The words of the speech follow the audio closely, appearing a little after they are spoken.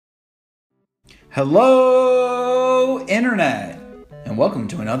Hello, Internet, and welcome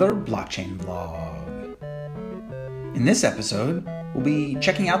to another blockchain vlog. In this episode, we'll be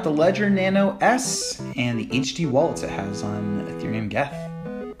checking out the ledger Nano S and the HD wallets it has on Ethereum Geth.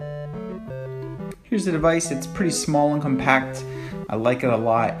 Here's the device. It's pretty small and compact. I like it a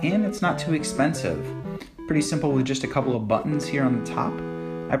lot, and it's not too expensive. Pretty simple with just a couple of buttons here on the top.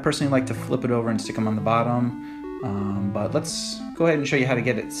 I personally like to flip it over and stick them on the bottom. But let's go ahead and show you how to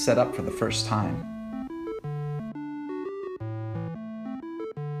get it set up for the first time.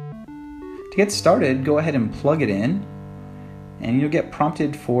 To get started, go ahead and plug it in, and you'll get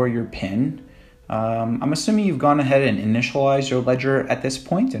prompted for your PIN. I'm assuming you've gone ahead and initialized your ledger at this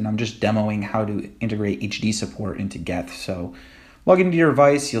point, and I'm just demoing how to integrate HD support into Geth. So log into your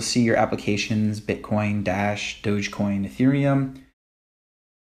device, you'll see your applications, Bitcoin, Dash, Dogecoin, Ethereum.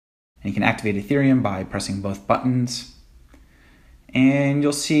 And you can activate Ethereum by pressing both buttons. And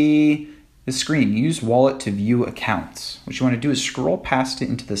you'll see the screen, use wallet to view accounts. What you want to do is scroll past it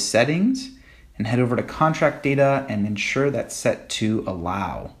into the settings and head over to contract data and ensure that's set to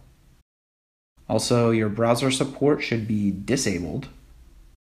allow. Also, your browser support should be disabled.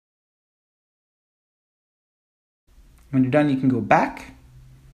 When you're done, you can go back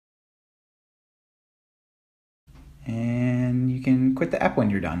and you can quit the app when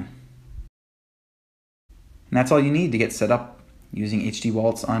you're done. And that's all you need to get set up using HD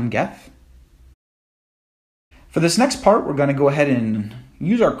wallets on Geth. For this next part, we're going to go ahead and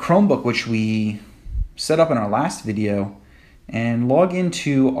use our Chromebook, which we set up in our last video, and log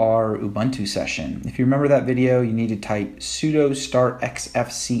into our Ubuntu session. If you remember that video, you need to type sudo start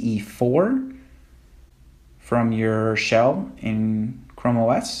xfce4 from your shell in Chrome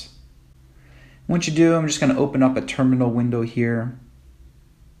OS. Once you do, I'm just going to open up a terminal window here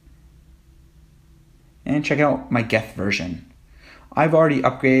and check out my Geth version. I've already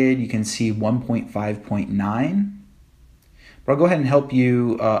upgraded, you can see 1.5.9, but I'll go ahead and help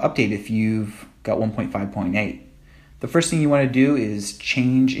you update if you've got 1.5.8. The first thing you want to do is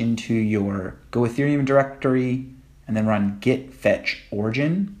change into your go-ethereum directory and then run git fetch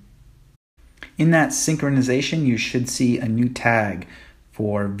origin. In that synchronization, you should see a new tag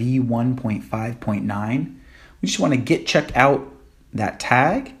for v1.5.9. We just want to git check out that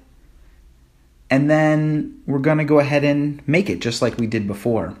tag. And then we're going to go ahead and make it just like we did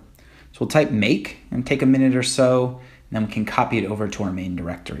before. So we'll type make and take a minute or so, and then we can copy it over to our main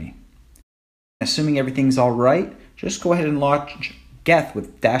directory. Assuming everything's all right, just go ahead and launch Geth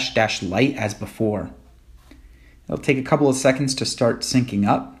with -- light as before. It'll take a couple of seconds to start syncing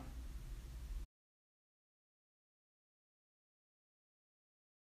up.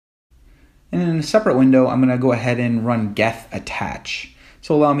 And in a separate window, I'm going to go ahead and run Geth attach.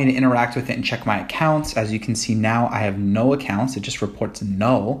 So allow me to interact with it and check my accounts. As you can see now, I have no accounts. It just reports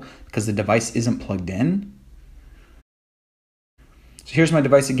null because the device isn't plugged in. So here's my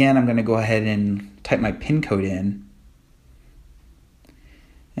device again. I'm going to go ahead and type my PIN code in.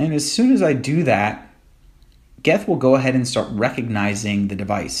 And as soon as I do that, Geth will go ahead and start recognizing the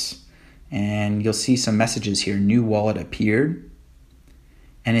device. And you'll see some messages here. New wallet appeared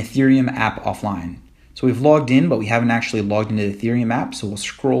and Ethereum app offline. So we've logged in, but we haven't actually logged into the Ethereum app. So we'll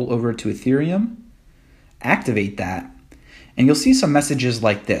scroll over to Ethereum, activate that, and you'll see some messages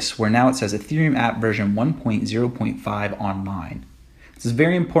like this, where now it says Ethereum app version 1.0.5 online. This is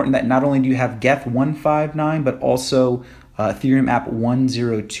very important that not only do you have Geth 1.5.9, but also Ethereum app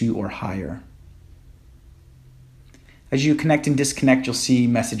 1.0.2 or higher. As you connect and disconnect, you'll see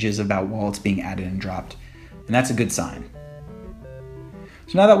messages about wallets being added and dropped, and that's a good sign.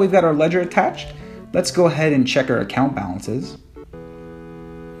 So now that we've got our ledger attached, let's go ahead and check our account balances.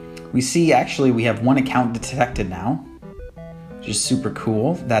 We see actually we have one account detected now, which is super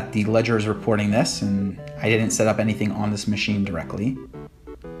cool that the ledger is reporting this and I didn't set up anything on this machine directly.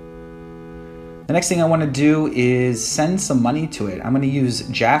 The next thing I want to do is send some money to it. I'm going to use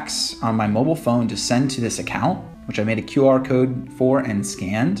Jax on my mobile phone to send to this account, which I made a QR code for and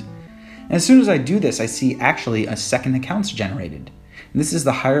scanned. And as soon as I do this, I see actually a second account's generated. And this is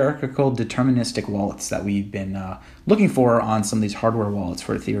the hierarchical deterministic wallets that we've been looking for on some of these hardware wallets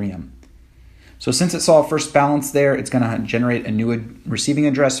for Ethereum. So since it saw a first balance there, it's going to generate a new receiving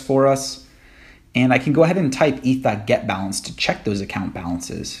address for us. And I can go ahead and type eth.getBalance to check those account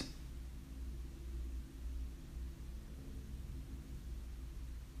balances.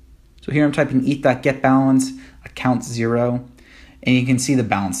 So here I'm typing eth.getBalance, account 0, and you can see the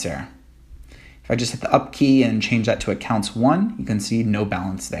balance there. If I just hit the up key and change that to accounts 1, you can see no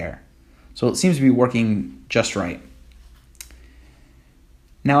balance there. So it seems to be working just right.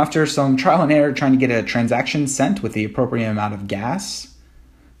 Now after some trial and error trying to get a transaction sent with the appropriate amount of gas,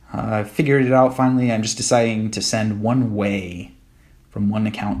 I figured it out finally. I'm just deciding to send one way from one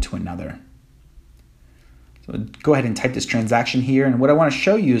account to another. So go ahead and type this transaction here, and what I want to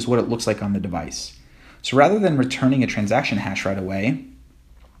show you is what it looks like on the device. So rather than returning a transaction hash right away,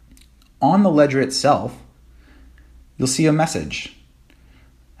 on the ledger itself, you'll see a message.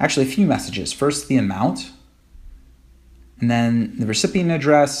 Actually, a few messages. First, the amount, and then the recipient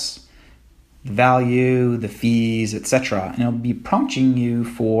address, the value, the fees, etc. And it'll be prompting you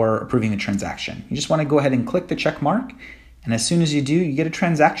for approving the transaction. You just want to go ahead and click the check mark, and as soon as you do, you get a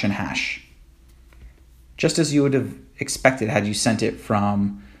transaction hash, just as you would have expected had you sent it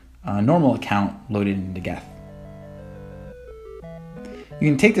from a normal account loaded into Geth. You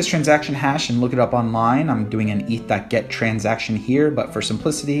can take this transaction hash and look it up online. I'm doing an eth.get transaction here, but for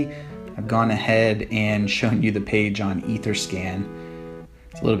simplicity, I've gone ahead and shown you the page on Etherscan.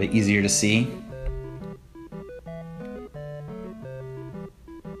 It's a little bit easier to see.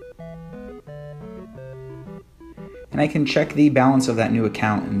 And I can check the balance of that new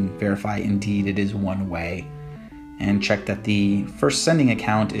account and verify indeed it is one way, and check that the first sending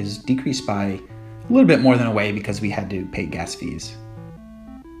account is decreased by a little bit more than a way because we had to pay gas fees.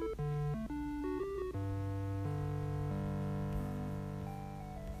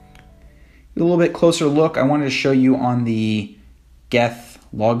 A little bit closer look, I wanted to show you on the Geth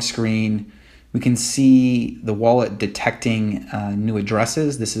log screen, we can see the wallet detecting new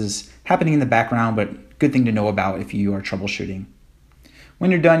addresses. This is happening in the background, but good thing to know about if you are troubleshooting. When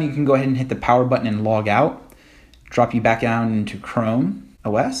you're done, you can go ahead and hit the power button and log out, drop you back down into Chrome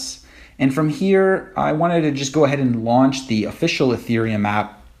OS. And from here, I wanted to just go ahead and launch the official Ethereum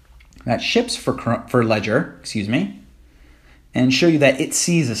app that ships for Ledger, and show you that it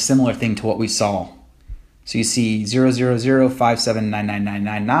sees a similar thing to what we saw. So you see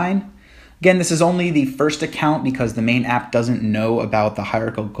 00057999999. Again, this is only the first account because the main app doesn't know about the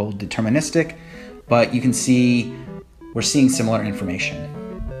hierarchical deterministic, but you can see we're seeing similar information.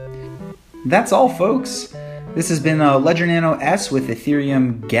 That's all, folks. This has been a Ledger Nano S with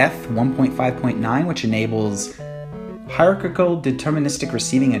Ethereum Geth 1.5.9, which enables hierarchical deterministic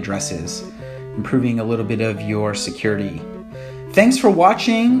receiving addresses, improving a little bit of your security. Thanks for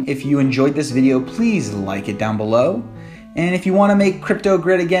watching. If you enjoyed this video, please like it down below. And if you want to make crypto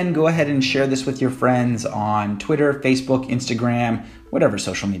great again, go ahead and share this with your friends on Twitter, Facebook, Instagram, whatever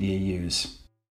social media you use.